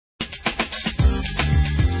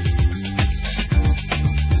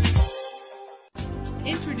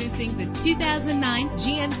Introducing the 2009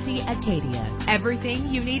 GMC Acadia.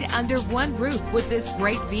 Everything you need under one roof with this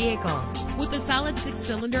great vehicle. With a solid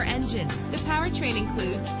 6-cylinder engine, the powertrain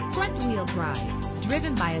includes front-wheel drive,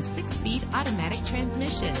 driven by a 6-speed automatic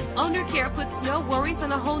transmission. Owner care puts no worries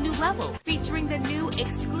on a whole new level, featuring the new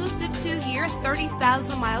exclusive 2-year,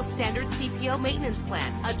 30,000-mile standard CPO maintenance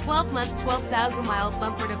plan, a 12-month, 12,000-mile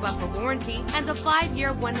bumper-to-bumper warranty, and a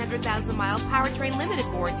 5-year, 100,000-mile powertrain limited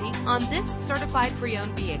warranty on this certified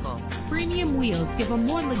pre-owned vehicle. Premium wheels give a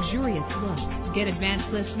more luxurious look. Get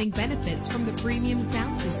advanced listening benefits from the premium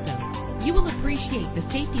sound system. You will appreciate the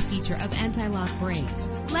safety feature of anti-lock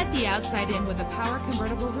brakes. Let the outside in with a power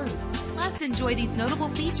convertible roof. Plus, enjoy these notable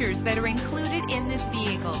features that are included in this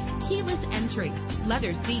vehicle: keyless entry,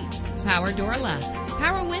 leather seats, power door locks,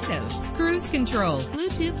 power windows, cruise control,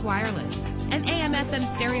 Bluetooth wireless, an AM/FM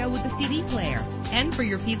stereo with a CD player. And for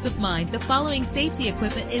your peace of mind, the following safety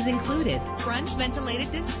equipment is included: front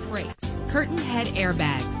ventilated disc brakes, curtain head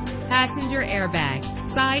airbags, passenger airbag,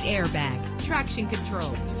 side airbag, traction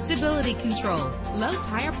control, stability control, low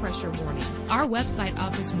tire pressure warning. Our website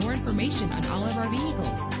offers more information on all of our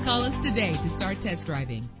vehicles. Call us today to start test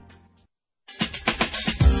driving.